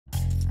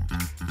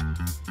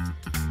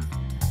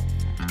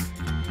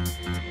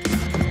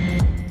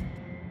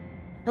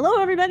Hello,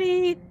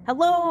 everybody.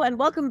 Hello, and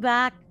welcome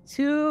back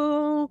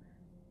to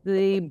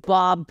the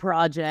Bob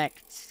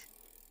Project.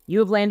 You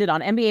have landed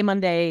on MBA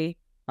Monday,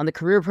 on the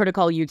Career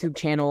Protocol YouTube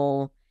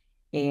channel,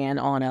 and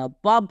on a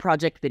Bob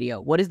Project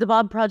video. What is the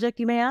Bob Project,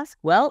 you may ask?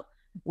 Well,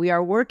 we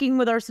are working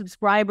with our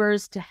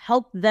subscribers to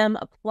help them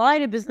apply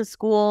to business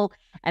school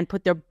and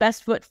put their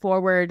best foot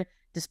forward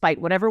despite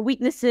whatever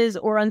weaknesses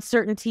or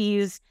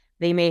uncertainties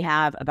they may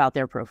have about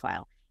their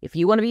profile. If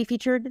you want to be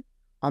featured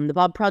on the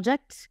Bob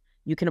Project,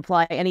 you can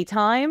apply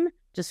anytime.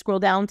 Just scroll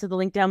down to the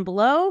link down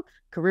below,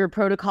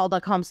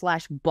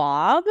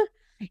 careerprotocol.com/Bob.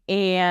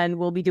 And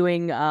we'll be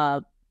doing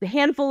a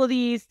handful of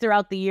these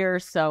throughout the year.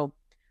 So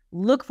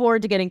look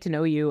forward to getting to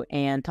know you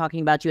and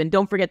talking about you. And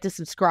don't forget to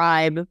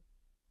subscribe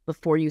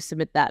before you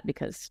submit that,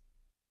 because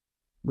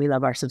we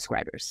love our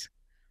subscribers.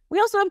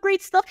 We also have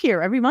great stuff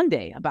here every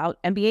Monday about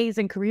MBAs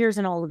and careers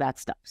and all of that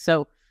stuff.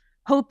 So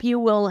hope you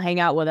will hang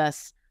out with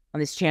us on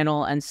this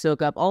channel and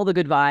soak up all the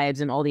good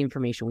vibes and all the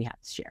information we have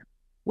to share.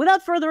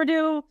 Without further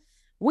ado,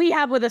 we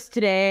have with us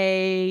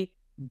today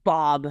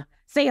Bob.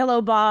 Say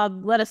hello,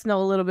 Bob. Let us know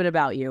a little bit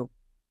about you.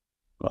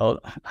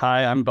 Well,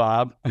 hi, I'm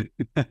Bob.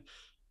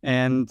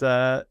 And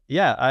my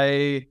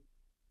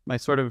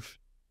sort of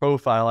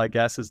profile, I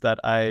guess, is that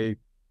I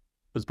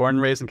was born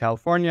and raised in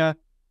California.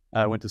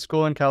 I went to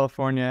school in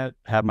California,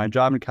 have my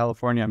job in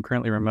California. I'm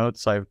currently remote,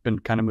 so I've been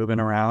kind of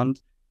moving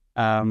around.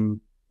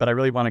 But I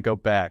really want to go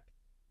back.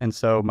 And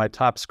so my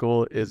top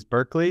school is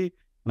Berkeley,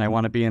 and I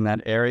want to be in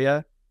that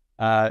area.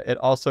 It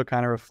also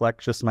kind of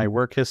reflects just my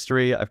work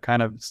history. I've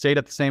kind of stayed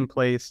at the same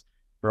place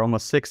for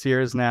almost 6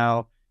 years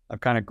now. I've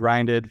kind of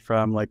grinded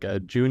from like a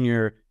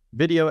junior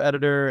video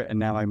editor, and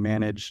now I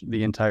manage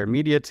the entire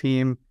media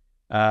team.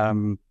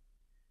 And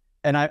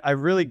I've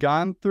really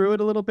gone through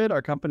it a little bit.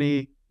 Our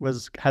company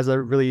has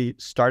a really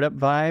startup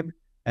vibe.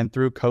 And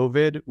through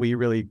COVID, we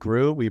really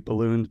grew. We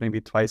ballooned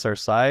maybe twice our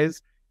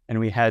size.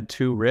 And we had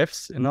 2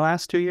 rifts in the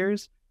last 2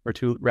 years, or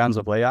 2 rounds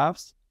of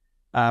layoffs.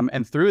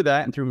 And through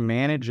that, and through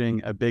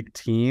managing a big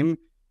team,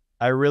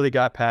 I really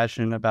got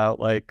passionate about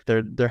like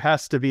we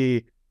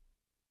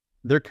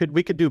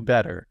could do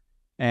better.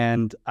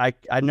 And I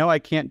know I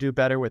can't do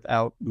better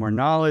without more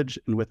knowledge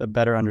and without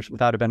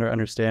a better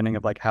understanding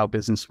of like how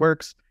business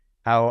works,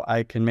 how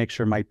I can make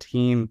sure my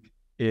team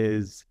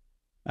is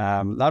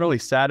not only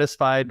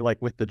satisfied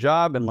like with the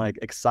job and like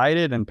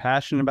excited and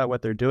passionate about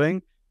what they're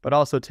doing, but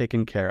also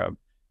taken care of.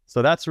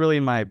 So that's really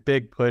my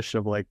big push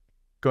of like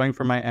going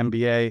for my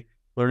MBA,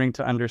 learning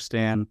to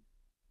understand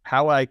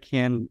how I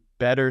can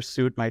better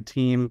suit my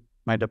team,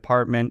 my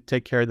department,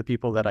 take care of the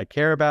people that I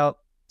care about,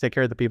 take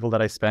care of the people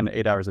that I spend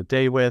 8 hours a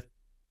day with.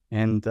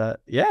 And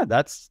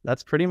that's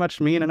pretty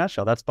much me in a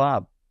nutshell. That's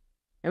Bob.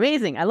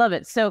 Amazing. I love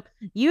it. So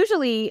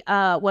usually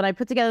when I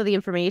put together the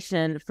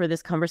information for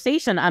this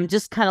conversation, I'm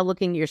just kind of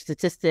looking at your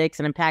statistics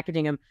and I'm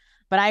packaging them.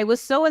 But I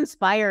was so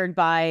inspired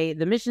by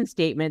the mission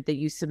statement that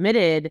you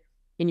submitted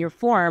in your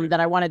form that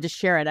I wanted to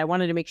share it. I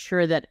wanted to make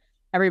sure that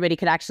everybody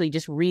could actually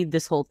just read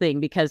this whole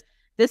thing, because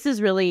this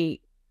is really,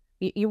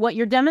 what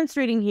you're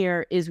demonstrating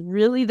here is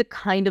really the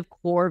kind of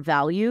core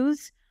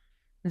values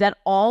that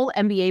all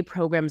MBA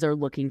programs are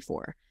looking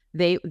for.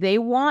 They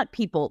want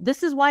people.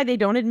 This is why they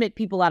don't admit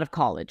people out of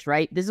college,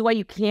 right? This is why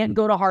you can't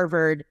go to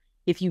Harvard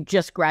if you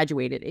just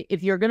graduated.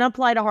 If you're going to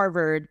apply to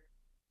Harvard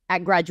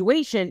at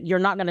graduation, you're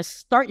not going to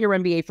start your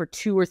MBA for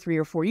 2 or 3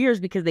 or 4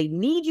 years, because they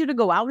need you to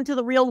go out into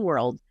the real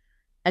world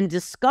and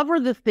discover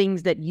the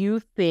things that you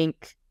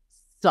think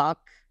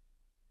suck,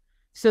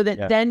 so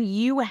that then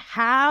you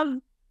have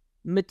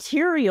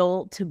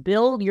material to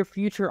build your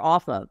future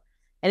off of.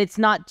 And it's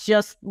not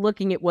just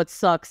looking at what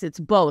sucks, it's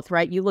both,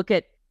 right? You look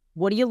at,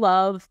 what do you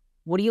love?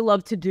 What do you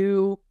love to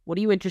do? What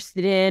are you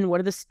interested in?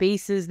 What are the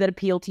spaces that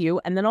appeal to you?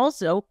 And then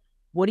also,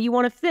 what do you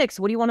want to fix?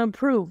 What do you want to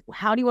improve?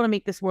 How do you want to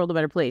make this world a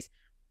better place?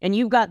 And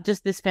you've got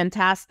just this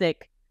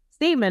fantastic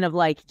statement of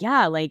like,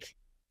 yeah, like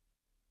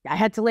I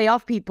had to lay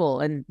off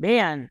people, and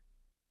man,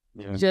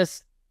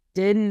 just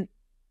didn't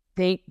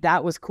think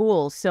that was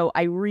cool. So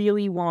I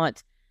really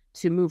want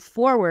to move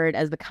forward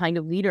as the kind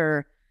of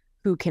leader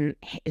who can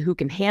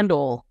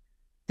handle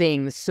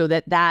things so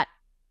that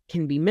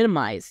can be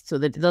minimized, so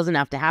that it doesn't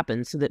have to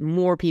happen, so that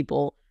more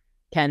people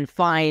can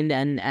find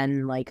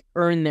and like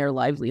earn their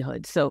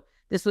livelihood. So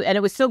and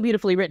it was so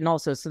beautifully written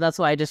also. So that's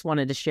why I just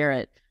wanted to share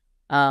it.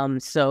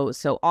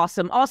 So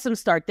awesome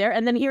start there.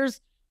 And then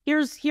here's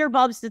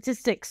Bob's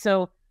statistics.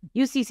 So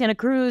UC Santa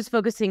Cruz,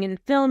 focusing in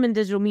film and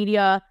digital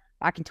media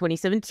back in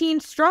 2017,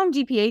 strong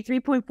GPA,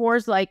 3.4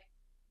 is like,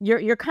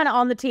 you're kind of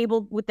on the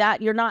table with that.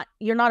 You're not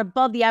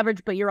above the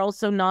average, but you're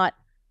also not,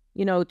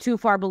 too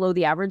far below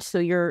the average. So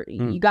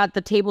you got the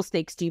table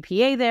stakes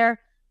GPA there.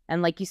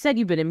 And like you said,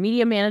 you've been in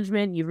media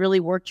management. You've really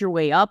worked your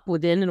way up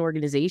within an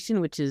organization,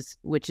 which is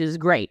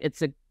great.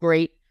 It's a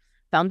great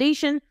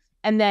foundation.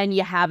 And then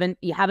you haven't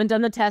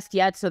done the test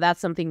yet. So that's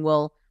something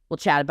we'll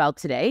chat about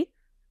today.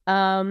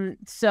 Our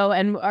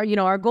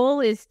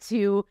goal is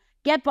to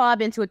get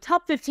Bob into a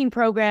top 15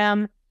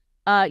 program.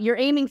 You're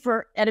aiming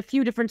at a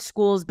few different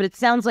schools, but it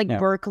sounds like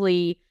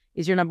Berkeley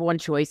is your number one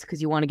choice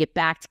because you want to get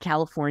back to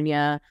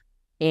California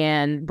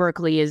and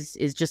Berkeley is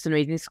just an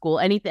amazing school.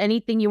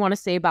 Anything you want to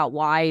say about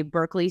why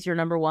Berkeley's your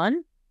number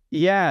one?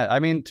 Yeah, I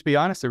mean, to be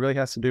honest, it really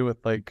has to do with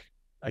like,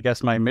 I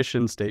guess my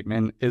mission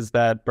statement is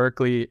that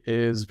Berkeley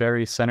is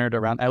very centered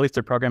around, at least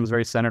their program is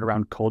very centered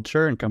around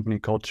culture and company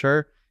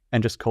culture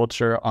and just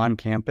culture on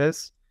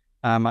campus.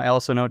 I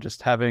also know,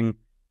 just having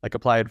like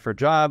applied for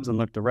jobs and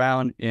looked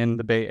around in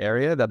the Bay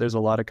Area, that there's a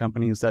lot of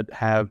companies that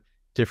have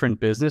different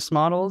business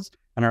models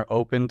and are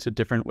open to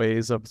different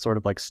ways of sort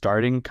of like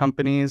starting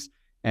companies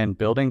and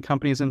building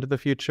companies into the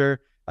future.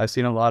 I've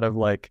seen a lot of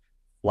like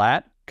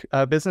flat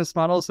business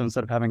models. So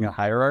instead of having a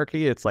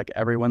hierarchy, it's like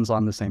everyone's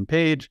on the same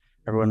page,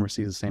 everyone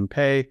receives the same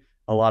pay,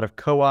 a lot of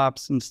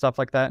co-ops and stuff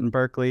like that in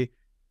Berkeley.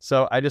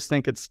 So I just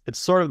think it's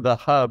sort of the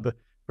hub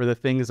for the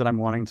things that I'm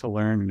wanting to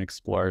learn and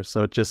explore.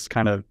 So it just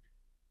kind of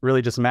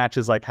really just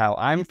matches like how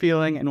I'm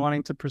feeling and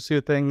wanting to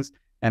pursue things.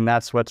 And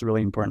that's what's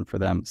really important for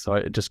them. So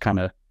it just kind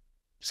of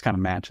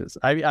matches.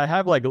 I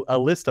have like a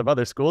list of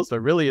other schools, but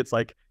really it's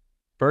like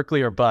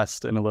Berkeley or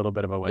bust in a little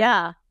bit of a way.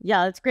 Yeah,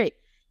 that's great.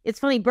 It's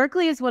funny.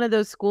 Berkeley is one of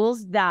those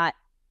schools that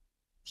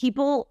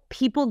people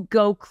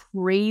go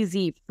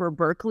crazy for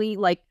Berkeley,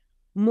 like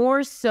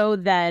more so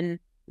than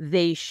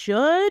they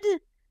should,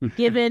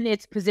 given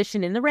its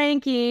position in the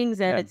rankings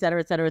and et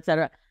cetera, et cetera, et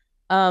cetera.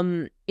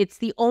 It's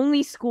the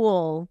only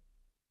school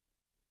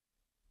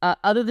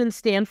other than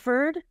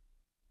Stanford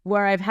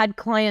where I've had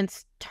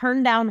clients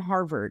turn down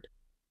Harvard.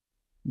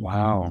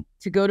 Wow.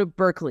 To go to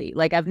Berkeley.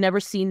 Like, I've never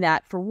seen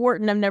that for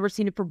Wharton. I've never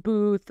seen it for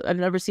Booth. I've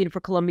never seen it for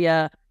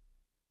Columbia.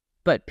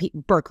 But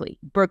Berkeley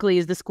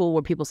is the school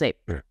where people say,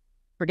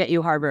 forget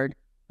you, Harvard.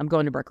 I'm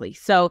going to Berkeley.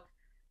 So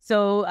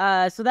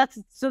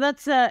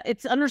that's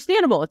it's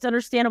understandable. It's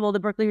understandable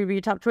that Berkeley would be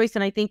your top choice.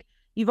 And I think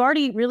you've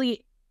already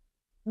really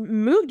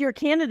moved your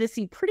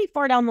candidacy pretty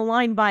far down the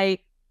line by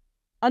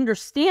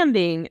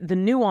understanding the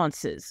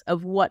nuances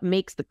of what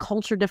makes the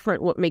culture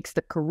different, what makes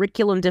the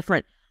curriculum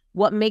different,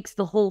 what makes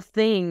the whole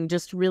thing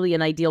just really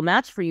an ideal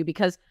match for you.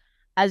 Because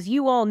as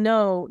you all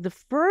know, the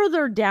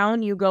further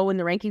down you go in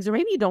the rankings, or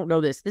maybe you don't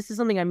know this, this is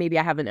something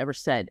I haven't ever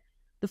said.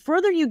 The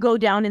further you go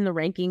down in the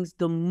rankings,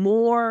 the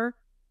more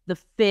the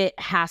fit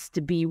has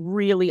to be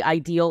really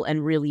ideal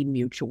and really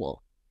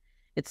mutual.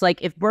 It's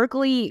like if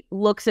Berkeley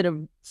looks at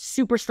a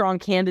super strong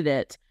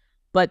candidate,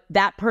 but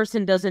that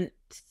person doesn't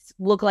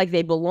look like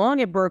they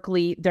belong at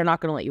Berkeley, they're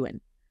not going to let you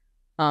in.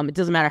 It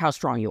doesn't matter how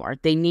strong you are.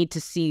 They need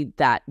to see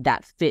that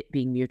fit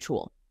being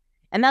mutual.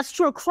 And that's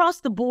true across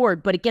the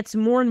board, but it gets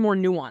more and more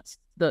nuanced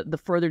the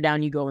further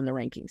down you go in the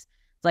rankings.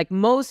 It's like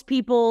most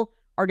people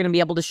are going to be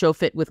able to show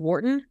fit with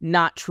Wharton.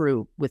 Not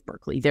true with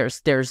Berkeley.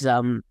 There's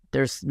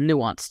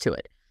nuance to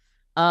it.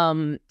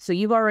 So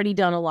you've already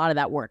done a lot of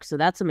that work. So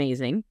that's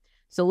amazing.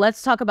 So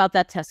let's talk about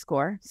that test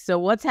score. So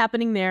what's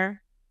happening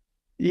there?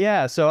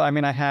 Yeah, so I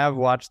mean, I have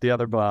watched the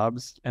other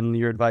Bobs, and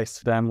your advice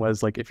to them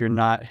was like, if you're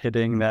not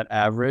hitting that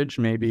average,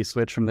 maybe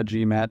switch from the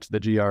GMAT to the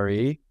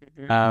GRE.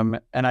 Mm-hmm.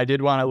 And I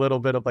did want a little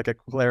bit of like a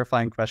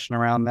clarifying question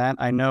around that.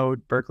 I know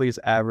Berkeley's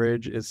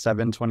average is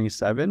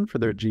 727 for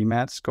their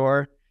GMAT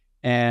score,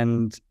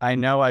 and I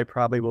know I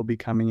probably will be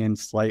coming in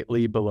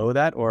slightly below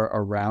that or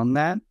around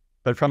that.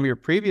 But from your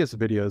previous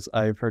videos,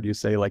 I've heard you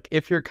say like,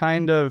 if you're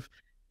kind of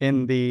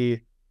in the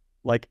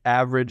like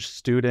average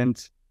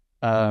student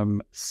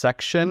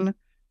section,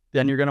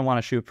 then you're going to want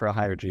to shoot for a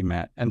higher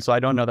GMAT. And so I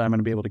don't know that I'm going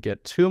to be able to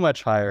get too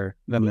much higher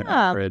than the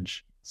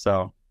average.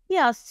 So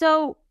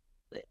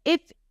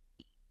if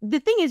the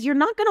thing is, you're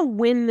not going to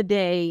win the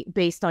day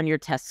based on your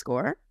test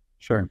score.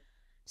 Sure.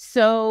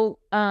 So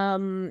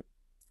having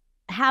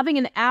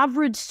an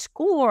average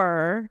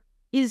score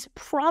is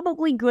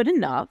probably good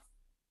enough,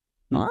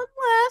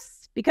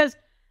 unless because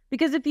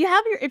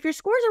if your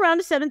score's around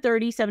a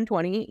 730,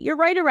 720, you're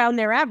right around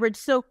their average.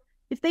 So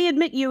if they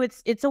admit you,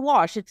 it's a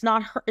wash. It's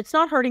not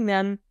hurting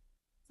them.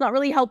 It's not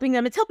really helping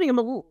them. It's helping them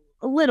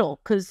a little,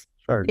 because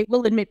it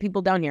will admit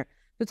people down here.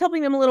 So it's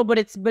helping them a little, but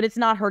it's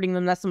not hurting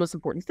them. That's the most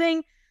important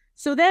thing.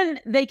 So then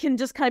they can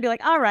just kind of be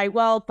like, all right,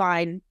 well,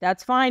 fine.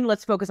 That's fine.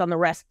 Let's focus on the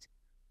rest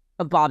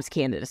of Bob's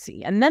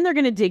candidacy. And then they're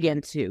going to dig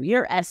into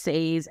your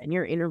essays and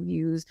your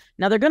interviews.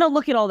 Now they're going to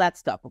look at all that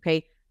stuff,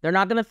 okay? They're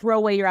not going to throw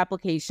away your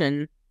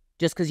application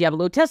just because you have a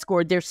low test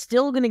score. They're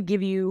still going to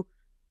give you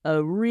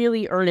a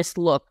really earnest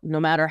look, no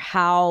matter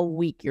how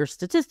weak your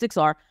statistics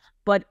are.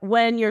 But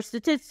when your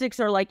statistics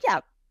are like, yeah,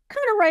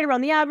 kind of right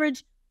around the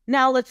average,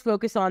 now let's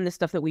focus on the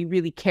stuff that we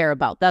really care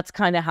about. That's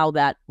kind of how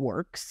that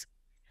works.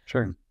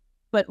 Sure.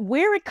 But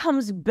where it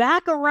comes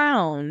back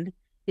around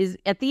is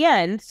at the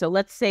end. So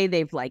let's say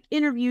they've like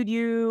interviewed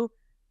you.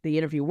 The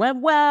interview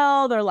went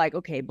well. They're like,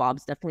 okay,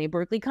 Bob's definitely a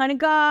Berkeley kind of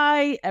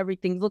guy.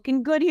 Everything's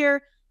looking good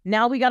here.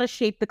 Now we got to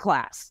shape the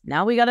class.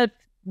 Now we got to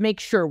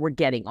make sure we're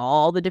getting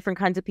all the different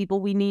kinds of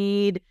people we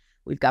need.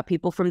 We've got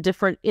people from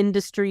different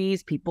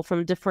industries, people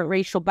from different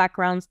racial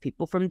backgrounds,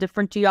 people from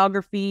different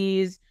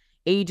geographies,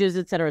 ages,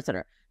 et cetera, et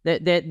cetera.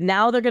 That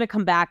now they're going to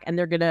come back and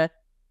they're going to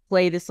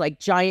play this like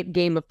giant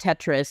game of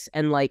Tetris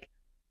and like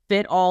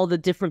fit all the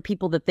different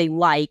people that they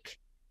like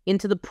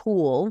into the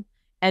pool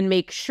and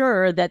make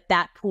sure that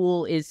that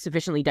pool is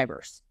sufficiently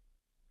diverse.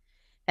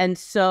 And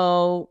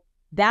so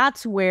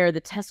that's where the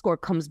test score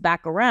comes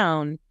back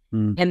around,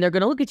 and they're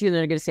going to look at you and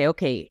they're going to say,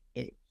 okay,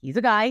 he's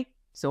a guy.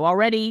 So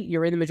already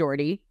you're in the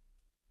majority,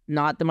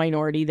 not the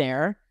minority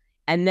there.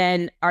 And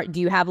then do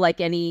you have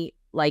like any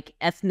like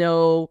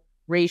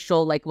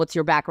ethno-racial, like what's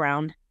your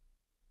background?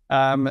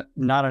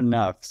 Not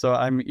enough. So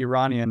I'm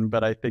Iranian,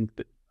 but I think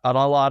that on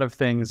a lot of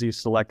things you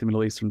select a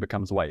Middle Eastern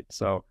becomes white.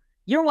 So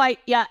you're white.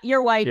 Yeah,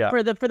 you're white. Yeah.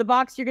 For the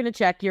box you're going to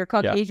check, you're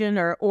Caucasian,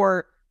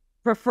 or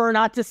prefer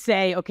not to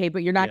say, okay,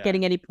 but you're not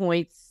getting any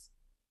points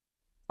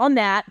on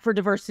that for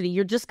diversity.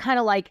 You're just kind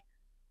of like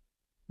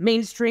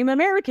mainstream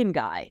American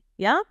guy.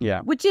 Yeah?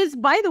 Yeah. Which is,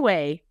 by the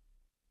way,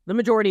 the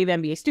majority of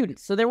MBA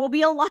students. So there will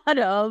be a lot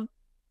of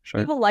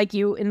people like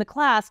you in the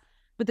class.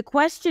 But the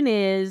question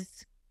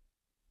is,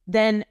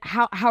 then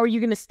how are you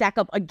going to stack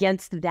up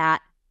against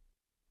that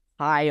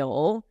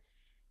pile?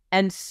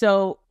 And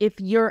so if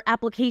your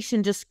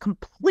application just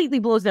completely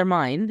blows their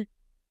mind,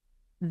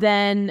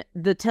 then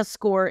the test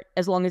score,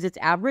 as long as it's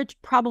average,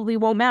 probably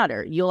won't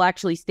matter. You'll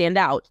actually stand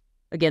out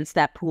against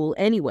that pool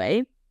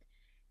anyway.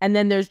 And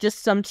then there's just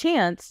some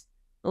chance,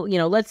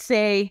 let's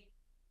say,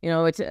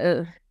 it's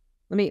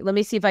let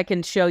me see if I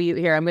can show you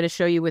here. I'm going to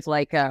show you with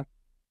like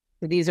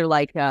these are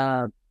like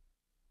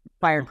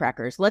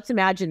firecrackers. Let's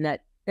imagine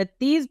that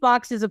these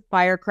boxes of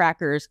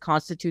firecrackers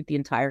constitute the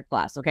entire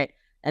class, okay?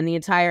 And the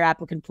entire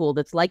applicant pool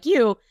that's like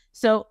you.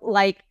 So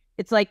like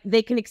it's like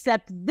they can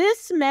accept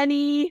this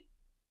many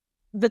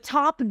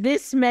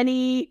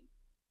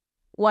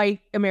white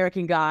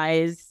American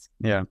guys.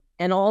 Yeah.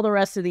 And all the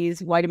rest of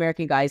these white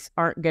American guys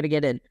aren't going to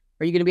get in.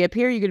 Are you going to be up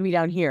here? Are you going to be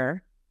down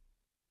here?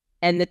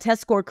 And the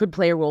test score could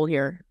play a role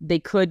here. They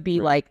could be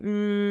like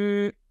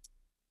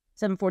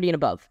 740 and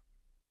above,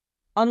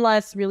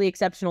 unless really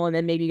exceptional. And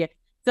then maybe you get,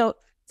 so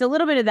it's a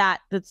little bit of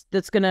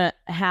that's going to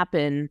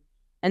happen.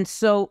 And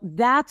so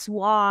that's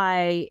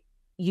why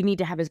you need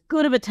to have as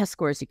good of a test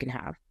score as you can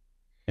have.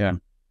 Yeah.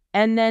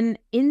 And then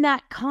in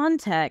that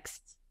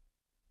context,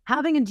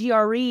 having a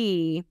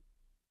GRE,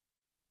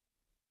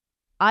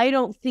 I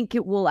don't think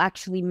it will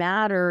actually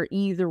matter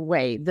either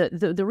way.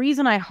 The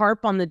reason I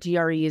harp on the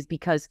GRE is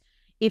because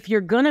if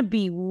you're going to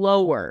be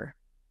lower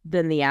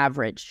than the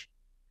average,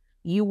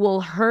 you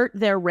will hurt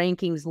their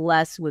rankings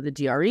less with a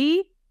GRE,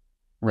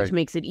 which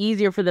makes it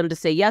easier for them to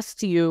say yes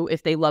to you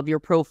if they love your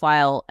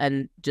profile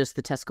and just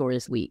the test score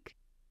is weak.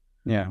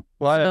 Yeah.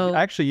 Well,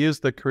 I actually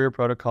used the career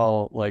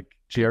protocol, like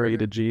GRE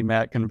to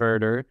GMAT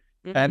converter,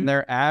 and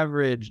their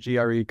average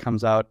GRE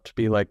comes out to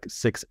be like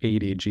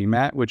 680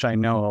 GMAT, which I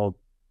know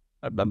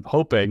I'm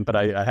hoping, but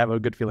I have a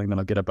good feeling that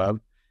I'll get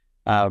above.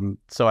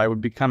 So I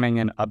would be coming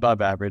in above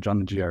average on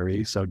the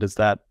GRE. So does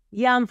that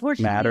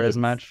unfortunately matter as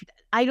much?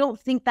 I don't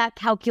think that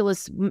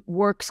calculus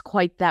works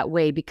quite that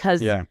way because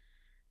they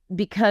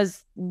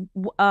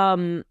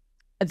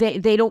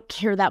don't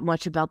care that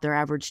much about their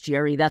average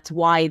GRE. That's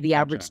why the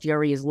average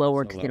GRE is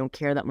lower, because they don't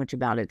care that much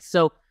about it.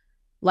 So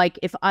like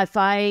so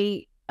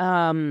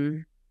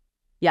I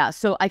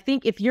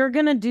think if you're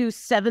going to do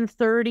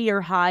 730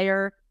 or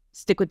higher,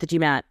 stick with the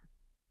GMAT.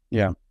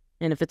 Yeah.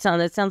 And if it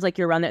sounds like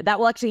you're around there, that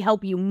will actually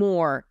help you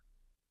more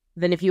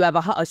than if you have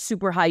a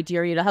super high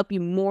GRE. It'll help you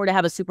more to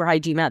have a super high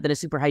GMAT than a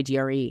super high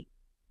GRE.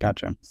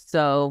 Gotcha.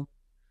 So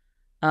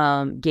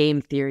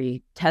game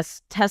theory,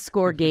 test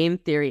score game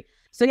theory.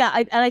 So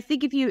yeah, I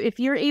think if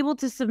you're able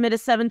to submit a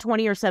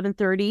 720 or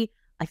 730,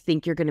 I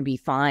think you're going to be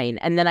fine.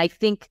 And then I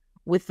think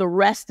with the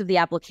rest of the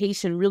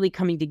application really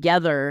coming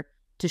together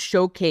to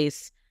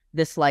showcase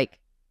this like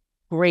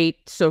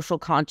great social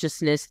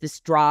consciousness,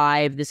 this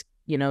drive, this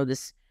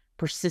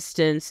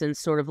persistence, and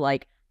sort of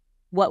like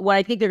what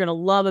I think they're going to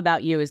love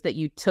about you is that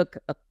you took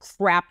a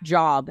crap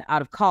job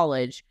out of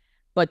college,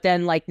 but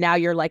then like now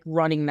you're like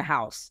running the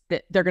house.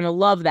 They're going to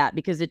love that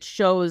because it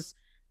shows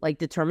like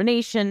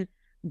determination,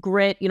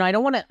 grit. I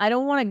don't want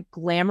to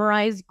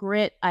glamorize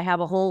grit. I have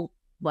a whole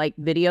like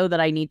video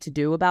that I need to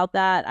do about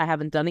that. I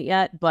haven't done it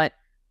yet, but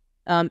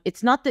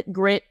it's not that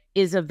grit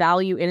is a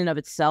value in and of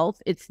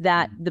itself. It's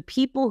that the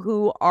people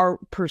who are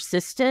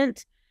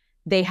persistent,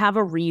 they have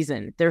a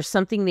reason. There's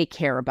something they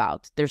care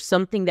about. There's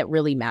something that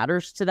really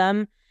matters to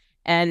them.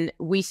 And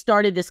we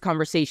started this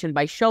conversation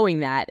by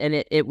showing that,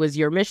 and it was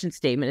your mission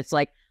statement. It's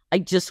like, I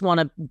just want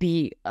to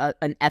be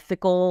an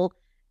ethical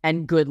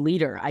and good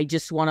leader. I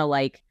just want to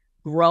like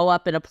grow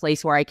up in a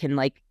place where I can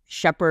like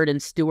shepherd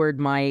and steward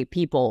my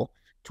people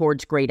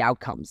towards great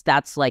outcomes.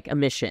 That's like a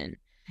mission.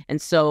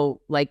 And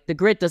so like the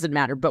grit doesn't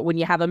matter. But when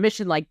you have a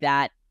mission like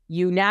that,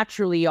 you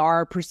naturally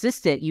are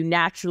persistent. You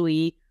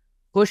naturally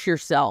push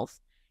yourself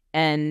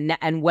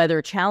and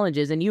weather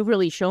challenges. And you've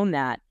really shown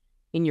that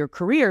in your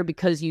career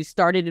because you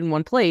started in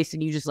one place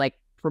and you just like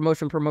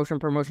promotion.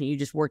 You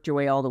just worked your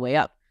way all the way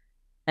up.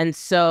 And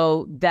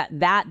so that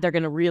they're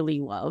going to really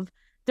love.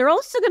 They're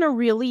also going to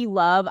really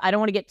love, I don't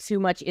want to get too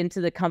much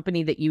into the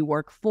company that you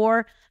work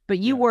for, but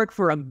you work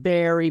for a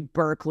very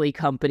Berkeley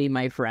company,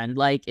 my friend.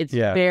 Like it's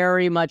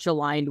very much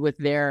aligned with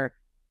their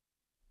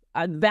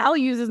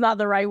values is not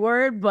the right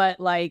word, but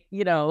like,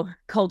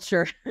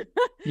 culture.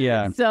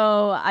 Yeah.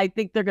 So I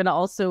think they're going to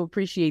also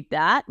appreciate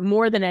that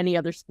more than any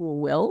other school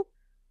will.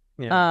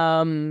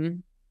 Yeah.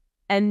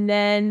 And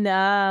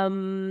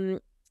then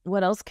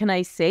what else can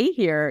I say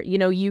here?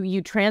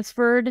 You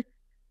transferred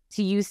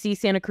to UC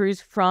Santa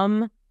Cruz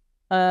from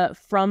a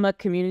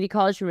community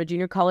college, from a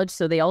junior college,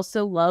 so they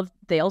also love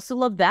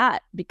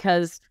that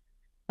because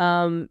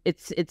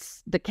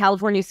it's the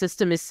California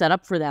system is set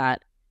up for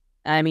that.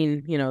 I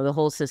mean, the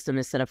whole system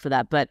is set up for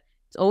that, but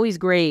it's always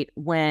great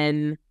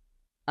when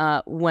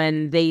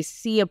they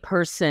see a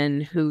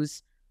person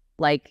who's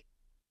like,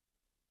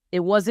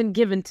 it wasn't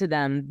given to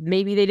them.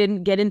 Maybe they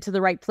didn't get into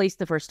the right place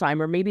the first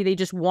time, or maybe they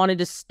just wanted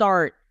to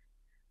start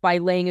by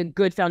laying a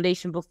good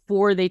foundation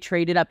before they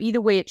traded up.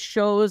 Either way, it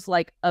shows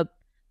like a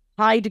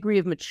high degree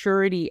of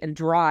maturity and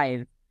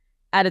drive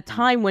at a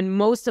time when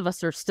most of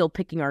us are still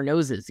picking our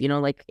noses,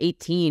 like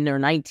 18 or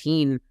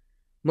 19.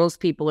 Most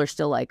people are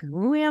still like,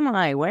 who am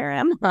I? Where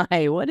am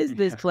I? What is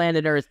this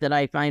planet Earth that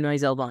I find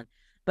myself on?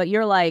 But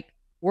you're like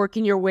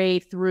working your way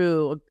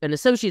through an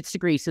associate's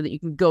degree so that you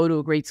can go to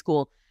a great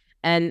school.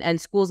 And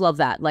schools love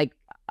that. Like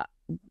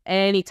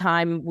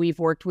anytime we've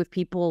worked with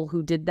people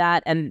who did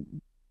that,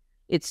 and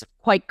it's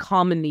quite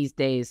common these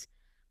days,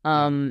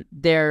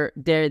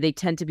 they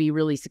tend to be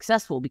really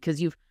successful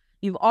because you've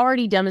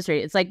already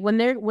demonstrated. It's like when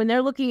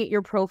they're looking at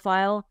your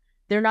profile,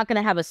 they're not going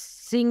to have a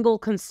single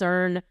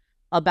concern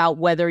about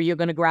whether you're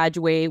going to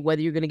graduate,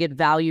 whether you're going to get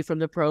value from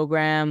the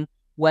program,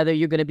 whether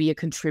you're going to be a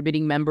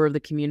contributing member of the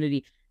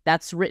community.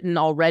 That's written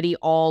already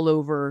all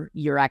over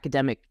your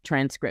academic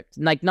transcript.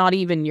 Like not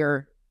even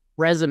your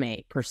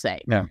resume per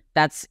se. Yeah.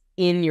 That's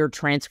in your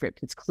transcript.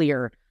 It's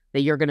clear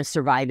that you're going to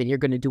survive and you're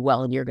going to do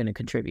well and you're going to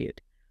contribute.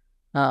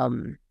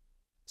 So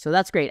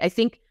that's great. I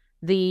think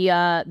the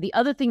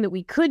other thing that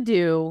we could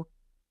do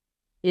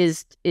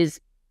is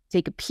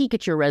take a peek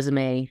at your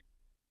resume.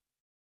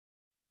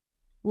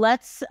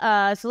 Let's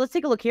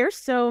take a look here.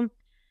 So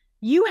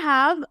you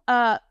have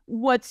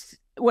what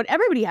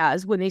everybody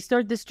has when they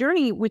start this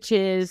journey, which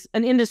is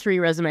an industry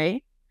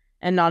resume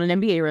and not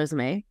an MBA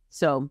resume.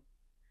 So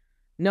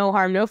no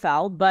harm, no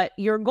foul. But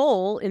your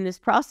goal in this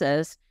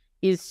process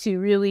is to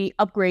really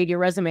upgrade your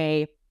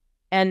resume.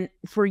 And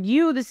for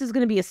you, this is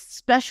going to be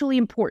especially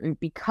important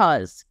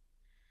because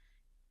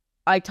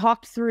I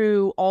talked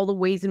through all the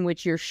ways in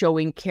which you're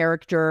showing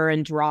character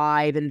and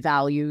drive and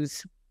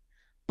values.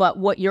 But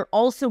what you're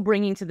also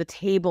bringing to the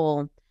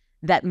table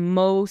that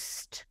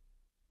most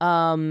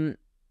MBA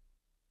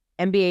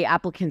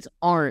applicants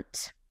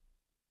aren't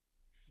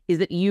is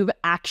that you've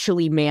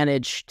actually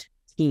managed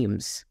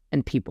teams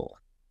and people.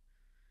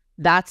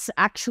 That's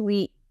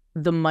actually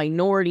the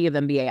minority of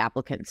MBA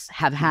applicants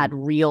have had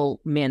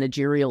real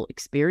managerial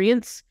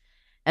experience.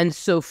 And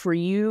so for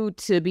you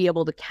to be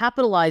able to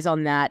capitalize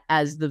on that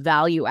as the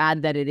value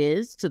add that it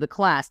is to the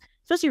class,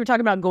 especially you're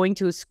talking about going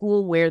to a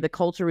school where the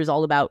culture is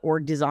all about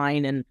org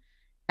design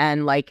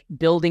and like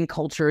building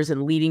cultures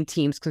and leading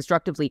teams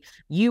constructively,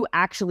 you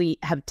actually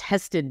have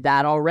tested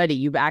that already.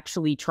 You've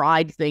actually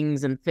tried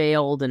things and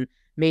failed and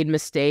made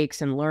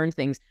mistakes and learned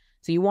things.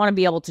 So you want to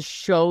be able to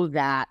show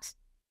that.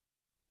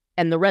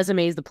 And the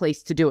resume is the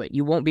place to do it.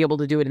 You won't be able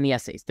to do it in the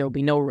essays. There'll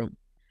be no room.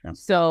 Yeah.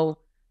 So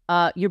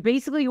you're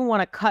basically going to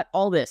want to cut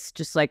all this,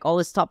 just like all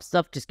this top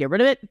stuff, just get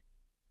rid of it.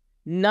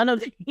 None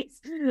of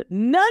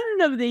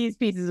these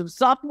pieces of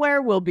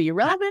software will be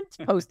relevant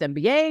post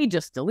MBA.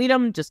 Just delete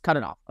them, just cut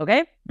it off.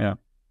 Okay. Yeah.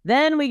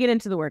 Then we get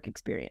into the work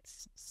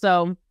experience.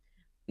 So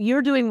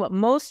you're doing what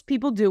most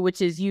people do,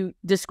 which is you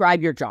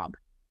describe your job.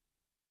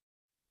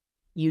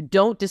 You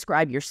don't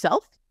describe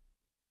yourself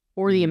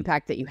or the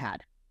impact that you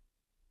had.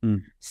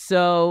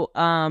 So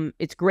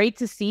it's great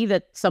to see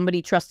that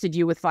somebody trusted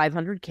you with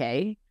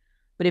 $500K,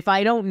 but if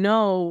I don't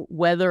know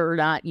whether or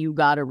not you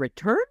got a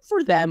return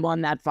for them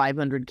on that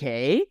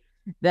 $500K,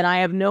 then I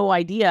have no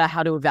idea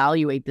how to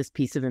evaluate this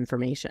piece of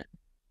information.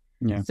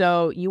 Yeah.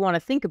 So you want to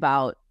think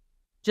about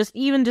just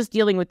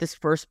dealing with this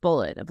first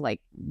bullet of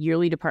like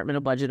yearly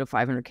departmental budget of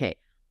 $500K.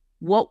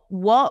 What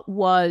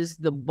was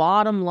the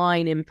bottom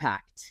line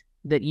impact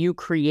that you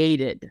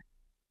created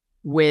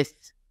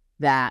with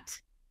that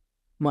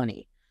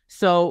money?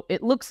 So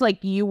it looks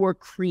like you were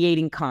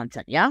creating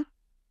content, yeah?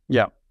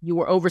 Yeah. You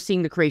were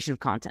overseeing the creation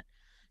of content.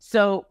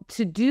 So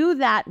to do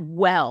that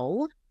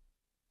well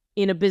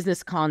in a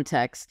business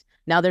context,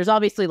 now there's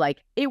obviously like,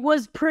 it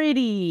was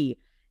pretty,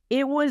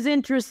 it was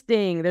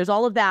interesting. There's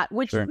all of that,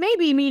 which may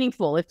be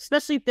meaningful,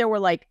 especially if there were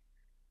like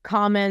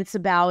comments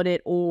about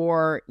it,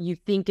 or you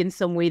think in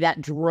some way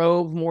that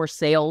drove more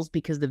sales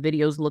because the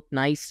videos looked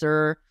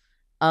nicer.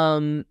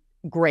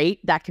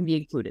 Great, that can be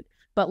included.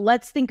 But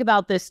let's think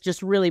about this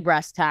just really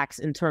brass tacks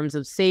in terms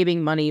of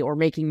saving money or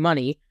making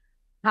money.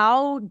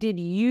 How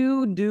did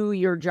you do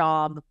your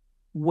job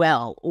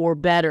well or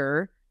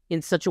better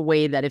in such a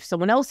way that if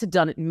someone else had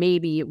done it,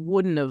 maybe it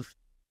wouldn't have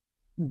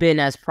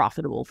been as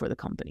profitable for the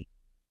company?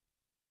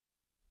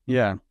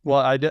 Yeah,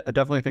 well, I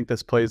definitely think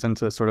this plays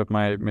into sort of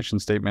my mission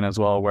statement as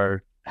well,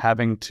 where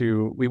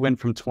we went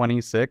from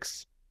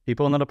 26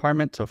 people in the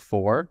department to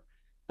 4.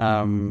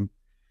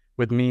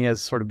 With me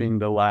as sort of being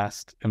the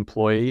last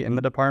employee in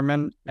the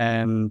department.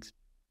 And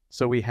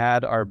so we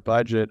had our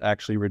budget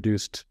actually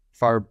reduced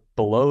far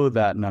below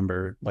that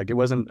number. Like it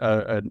wasn't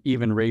an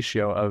even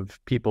ratio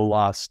of people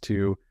lost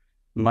to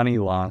money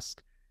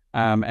lost.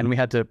 And we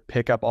had to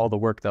pick up all the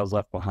work that was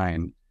left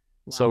behind.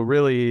 Wow. So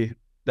really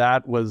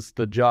that was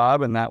the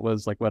job, and that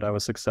was like what I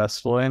was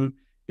successful in,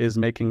 is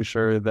making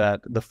sure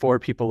that the 4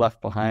 people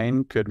left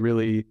behind could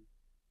really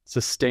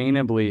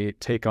sustainably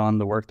take on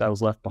the work that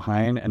was left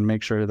behind and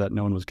make sure that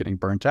no one was getting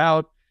burnt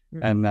out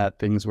and that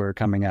things were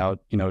coming out,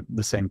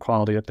 the same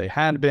quality that they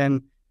had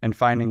been, and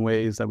finding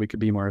ways that we could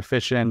be more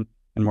efficient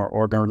and more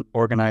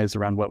organized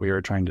around what we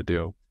were trying to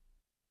do.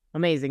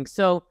 Amazing.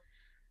 So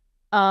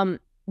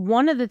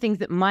one of the things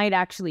that might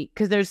actually,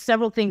 because there's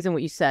several things in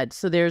what you said.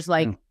 So there's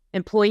like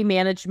employee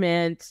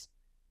management,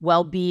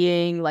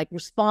 well-being, like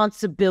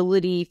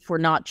responsibility for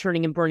not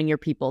churning and burning your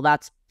people.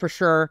 That's for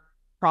sure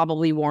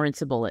probably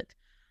warrants a bullet.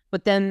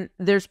 But then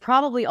there's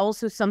probably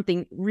also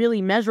something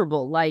really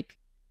measurable, like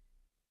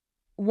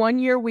one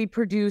year we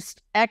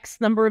produced X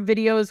number of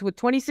videos with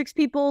 26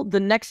 people. The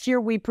next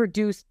year we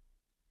produced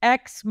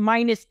X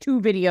minus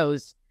 2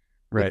 videos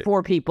with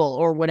 4 people,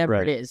 or whatever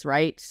it is,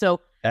 right?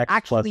 So X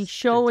actually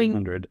showing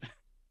 1,500.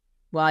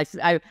 Well, I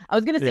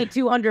was going to say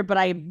 200, but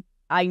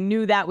I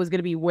knew that was going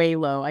to be way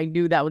low. I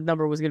knew that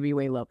number was going to be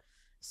way low.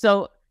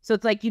 So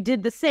it's like you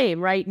did the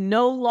same, right?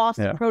 No loss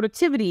to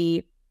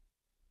productivity.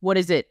 What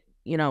is it?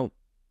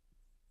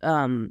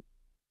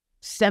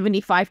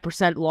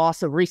 75%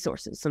 loss of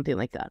resources, something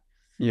like that.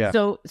 Yeah.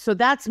 So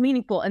that's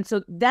meaningful. And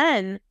so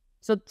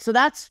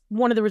that's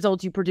one of the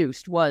results you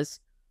produced was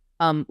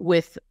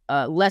with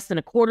less than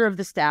a quarter of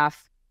the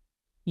staff,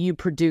 you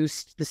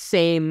produced the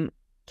same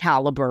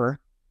caliber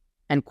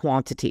and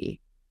quantity,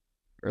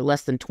 or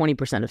less than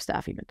 20% of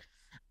staff even.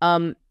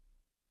 Then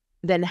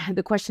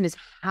the question is,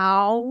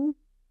 how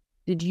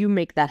did you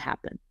make that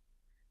happen?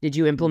 Did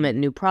you implement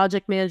new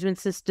project management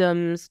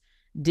systems?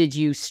 Did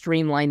you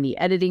streamline the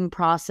editing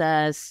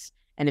process?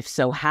 And if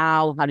so,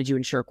 how? How did you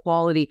ensure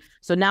quality?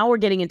 So now we're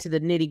getting into the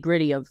nitty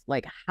gritty of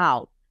like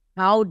how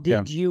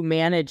did you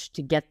manage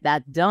to get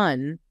that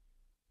done?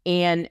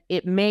 And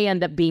it may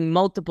end up being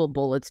multiple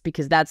bullets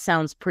because that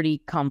sounds pretty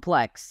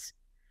complex.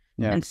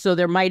 Yeah. And so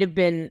there might have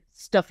been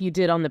stuff you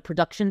did on the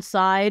production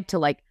side to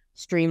like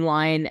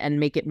streamline and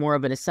make it more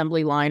of an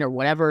assembly line or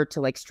whatever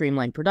to like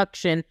streamline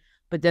production.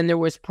 But then there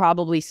was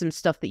probably some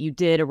stuff that you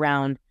did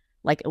around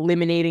like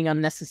eliminating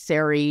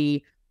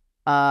unnecessary,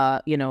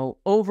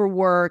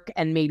 overwork.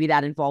 And maybe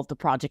that involved a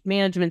project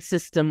management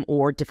system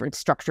or different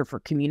structure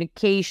for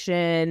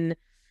communication.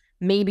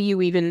 Maybe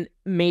you even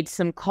made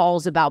some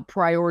calls about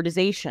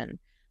prioritization.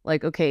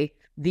 Like, okay,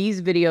 these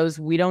videos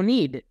we don't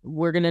need.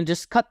 We're going to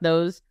just cut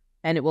those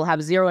and it will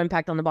have zero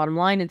impact on the bottom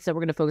line. Instead,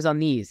 we're going to focus on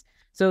these.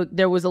 So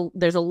there's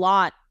a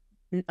lot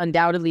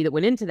undoubtedly that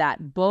went into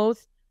that,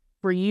 both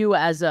for you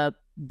as a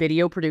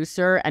video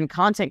producer and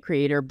content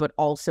creator, but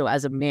also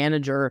as a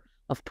manager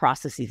of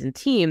processes and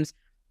teams.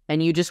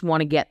 And you just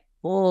want to get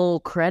full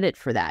credit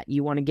for that.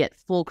 You want to get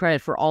full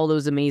credit for all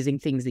those amazing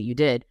things that you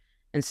did.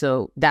 And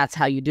so that's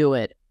how you do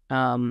it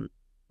on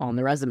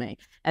the resume.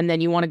 And then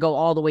you want to go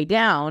all the way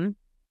down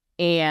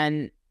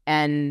and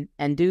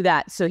do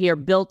that. So here,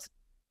 built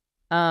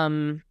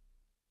Asana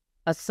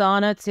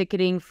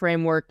ticketing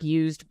framework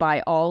used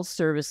by all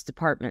service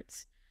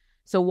departments.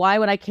 So why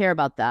would I care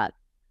about that?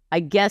 I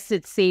guess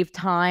it saved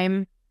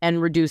time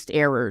and reduced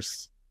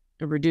errors.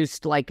 It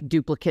reduced like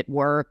duplicate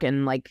work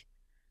and like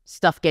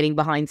stuff getting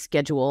behind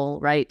schedule,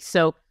 right?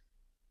 So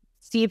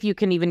see if you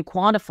can even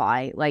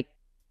quantify, like,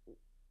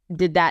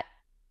 did that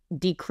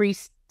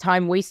decrease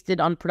time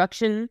wasted on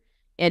production?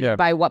 And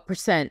by what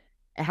percent?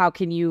 How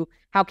can you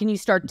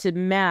start to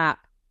map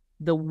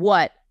the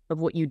what of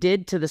what you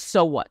did to the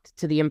so what,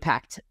 to the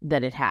impact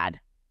that it had?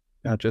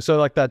 Gotcha. So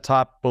like that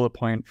top bullet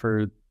point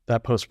for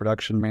that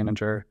post-production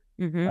manager,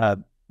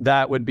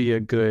 that would be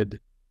a good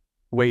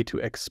way to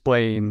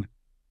explain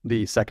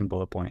the second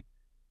bullet point,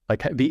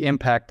 like the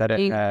impact that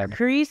it had.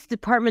 Increase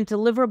department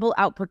deliverable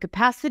output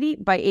capacity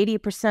by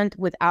 80%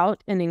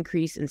 without an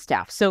increase in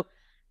staff. So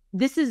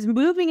this is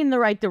moving in the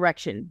right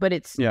direction, but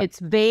it's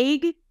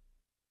vague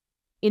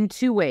in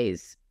 2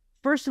 ways.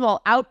 First of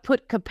all,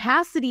 output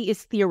capacity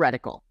is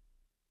theoretical.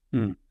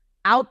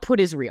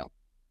 Output is real.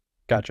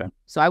 Gotcha.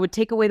 So I would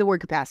take away the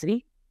word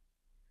capacity.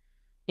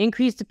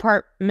 Increase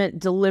department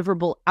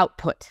deliverable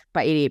output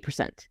by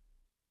 88%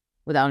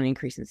 without an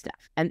increase in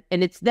staff. And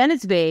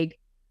it's vague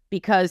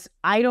because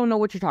I don't know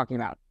what you're talking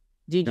about.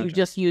 Did you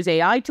just use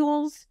AI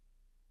tools?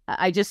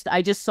 I just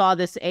saw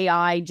this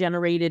AI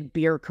generated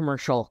beer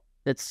commercial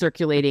that's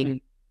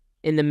circulating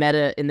in the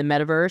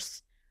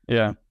metaverse.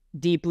 Yeah.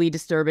 Deeply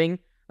disturbing.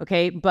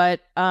 Okay. But,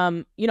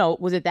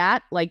 was it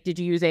that? Like, did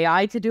you use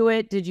AI to do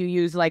it? Did you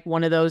use like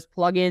one of those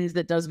plugins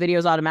that does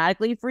videos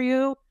automatically for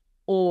you?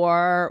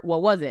 Or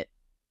what was it?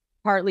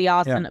 Partly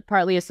Asana,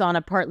 partly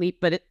Asana,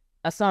 but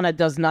Asana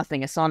does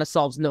nothing. Asana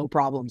solves no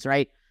problems,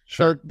 right?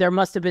 Sure. So there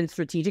must have been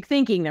strategic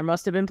thinking. There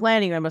must have been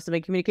planning. There must have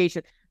been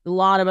communication. A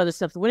lot of other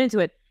stuff that went into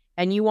it.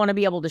 And you want to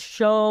be able to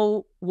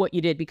show what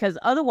you did, because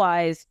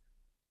otherwise,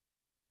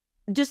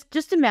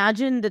 just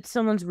imagine that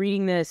someone's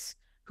reading this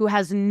who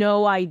has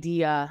no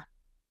idea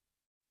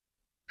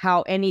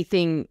how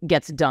anything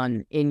gets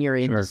done in your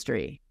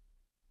industry.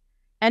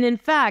 And in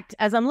fact,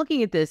 as I'm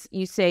looking at this,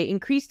 you say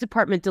increase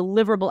department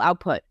deliverable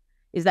output.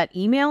 Is that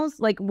emails?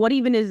 Like, what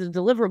even is a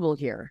deliverable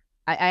here?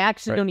 I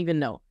actually don't even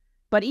know.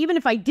 But even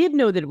if I did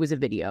know that it was a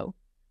video,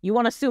 you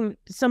want to assume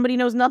somebody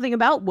knows nothing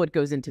about what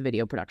goes into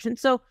video production.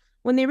 So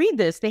when they read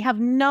this, they have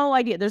no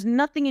idea. There's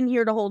nothing in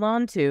here to hold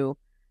on to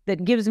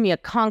that gives me a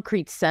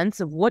concrete sense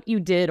of what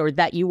you did or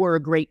that you were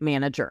a great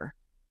manager.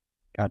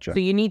 Gotcha. So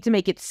you need to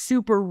make it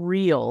super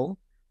real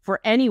for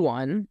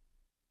anyone,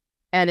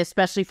 and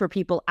especially for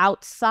people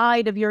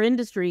outside of your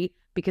industry,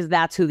 because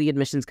that's who the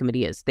admissions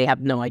committee is. They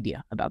have no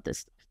idea about this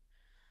stuff.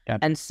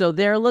 Gotcha. And so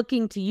they're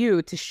looking to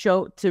you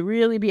to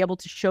really be able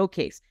to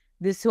showcase,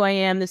 this is who I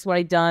am, this is what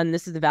I've done,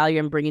 this is the value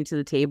I'm bringing to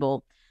the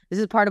table. This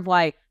is part of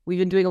why we've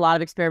been doing a lot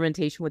of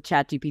experimentation with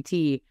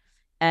ChatGPT.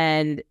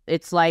 And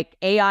it's like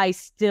AI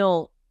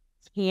still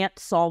can't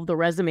solve the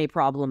resume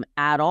problem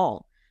at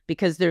all,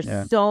 because there's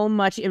so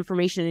much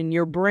information in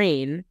your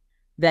brain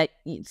that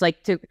it's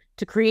like to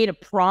create a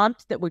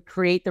prompt that would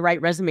create the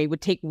right resume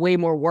would take way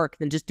more work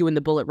than just doing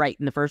the bullet right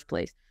in the first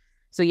place.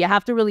 So you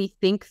have to really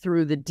think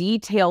through the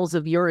details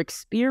of your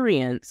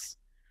experience,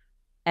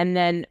 and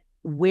then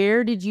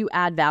where did you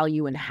add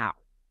value and how?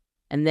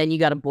 And then you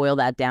got to boil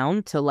that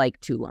down to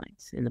like 2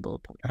 lines in the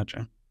bullet point.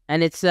 Gotcha.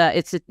 And it's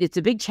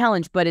a big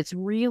challenge, but it's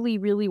really,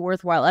 really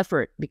worthwhile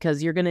effort,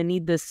 because you're going to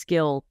need this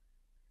skill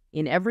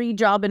in every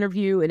job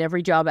interview, in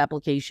every job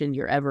application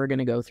you're ever going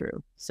to go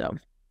through. So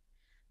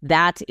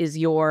that is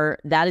your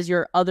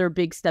other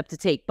big step to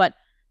take. But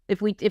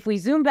if we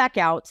zoom back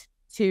out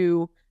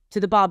to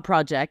the Bob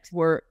project,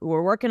 we're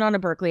working on a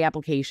Berkeley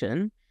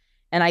application,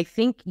 and I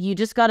think you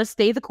just got to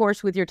stay the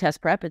course with your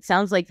test prep. It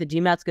sounds like the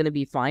GMAT's going to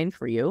be fine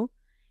for you,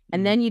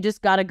 and then you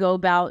just got to go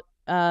about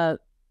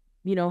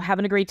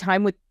having a great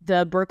time with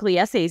the Berkeley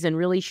essays and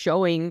really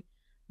showing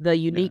the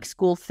unique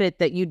school fit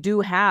that you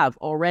do have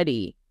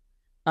already.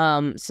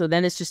 So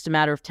then it's just a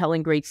matter of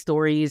telling great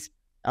stories,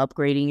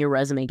 upgrading your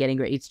resume, getting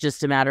great. It's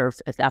just a matter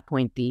of, at that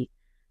point, the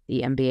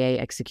MBA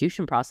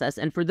execution process.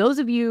 And for those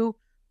of you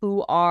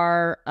who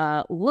are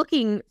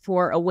looking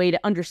for a way to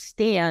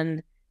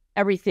understand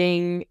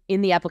everything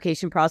in the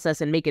application process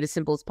and make it as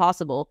simple as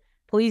possible,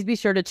 please be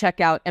sure to check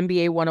out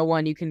MBA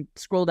 101. You can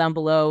scroll down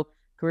below,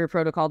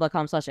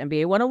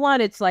 careerprotocol.com/MBA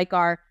 101. It's like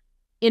our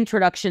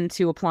introduction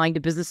to applying to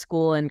business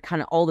school and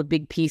kind of all the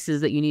big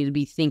pieces that you need to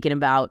be thinking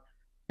about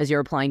as you're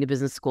applying to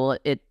business school.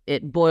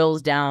 It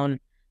boils down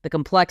the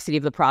complexity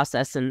of the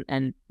process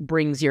and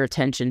brings your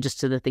attention just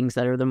to the things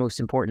that are the most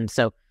important.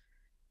 So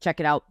check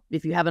it out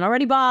if you haven't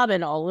already, Bob,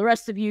 and all the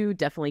rest of you,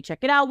 definitely check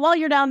it out while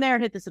you're down there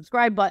and hit the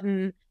subscribe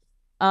button.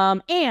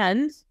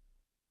 And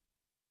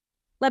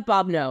let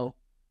Bob know.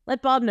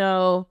 Let Bob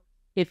know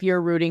if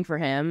you're rooting for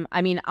him.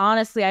 I mean,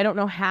 honestly, I don't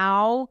know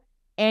how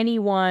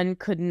anyone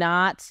could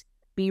not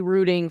be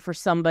rooting for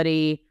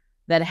somebody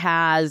that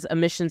has a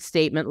mission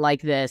statement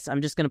like this.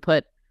 I'm just going to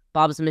put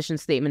Bob's mission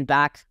statement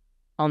back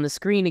on the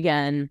screen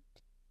again.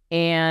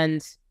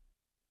 And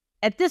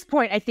at this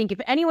point, I think if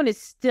anyone is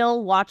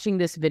still watching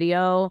this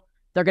video,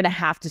 they're going to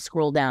have to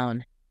scroll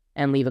down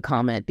and leave a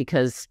comment,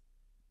 because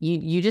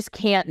you just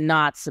can't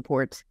not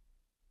support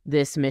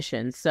this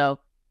mission. So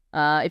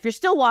if you're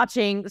still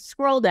watching,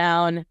 scroll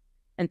down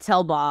and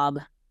tell Bob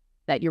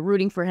that you're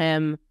rooting for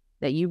him,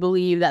 that you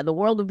believe that the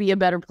world would be a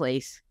better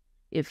place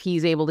if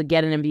he's able to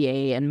get an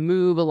MBA and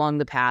move along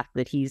the path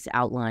that he's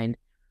outlined.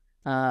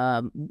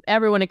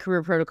 Everyone at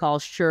Career Protocol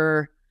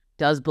sure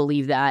does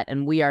believe that,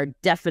 and we are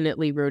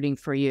definitely rooting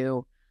for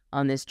you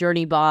on this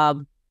journey,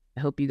 Bob.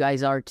 I hope you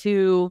guys are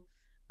too.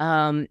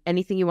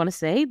 Anything you want to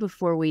say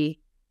before we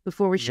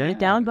shut it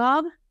down,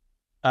 Bob?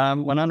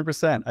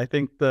 100%. I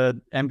think the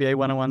MBA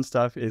 101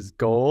 stuff is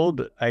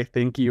gold. I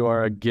think you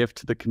are a gift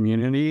to the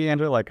community,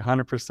 Andrew, like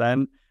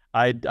 100%.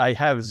 I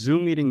have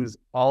Zoom meetings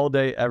all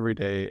day, every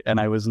day, and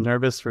I was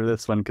nervous for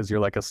this one because you're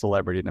like a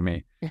celebrity to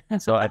me.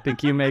 So I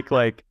think you make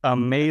like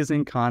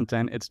amazing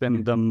content. It's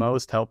been the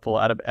most helpful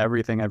out of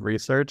everything I've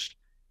researched,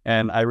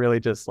 and I really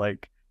just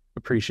like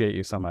appreciate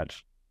you so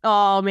much.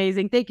 Oh,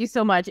 amazing. Thank you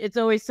so much. It's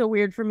always so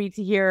weird for me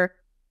to hear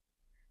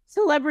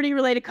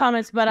celebrity-related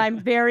comments, but I'm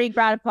very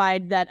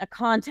gratified that a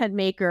content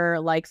maker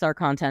likes our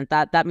content.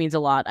 That means a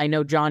lot. I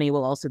know Johnny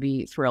will also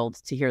be thrilled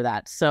to hear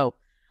that. So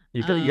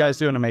you guys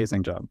do an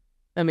amazing job.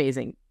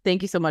 Amazing.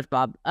 Thank you so much,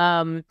 Bob.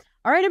 All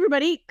right,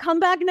 everybody, come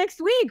back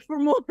next week for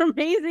more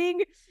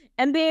amazing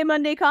MBA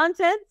Monday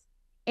content.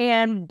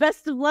 And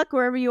best of luck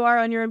wherever you are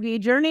on your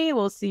MBA journey.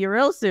 We'll see you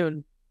real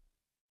soon.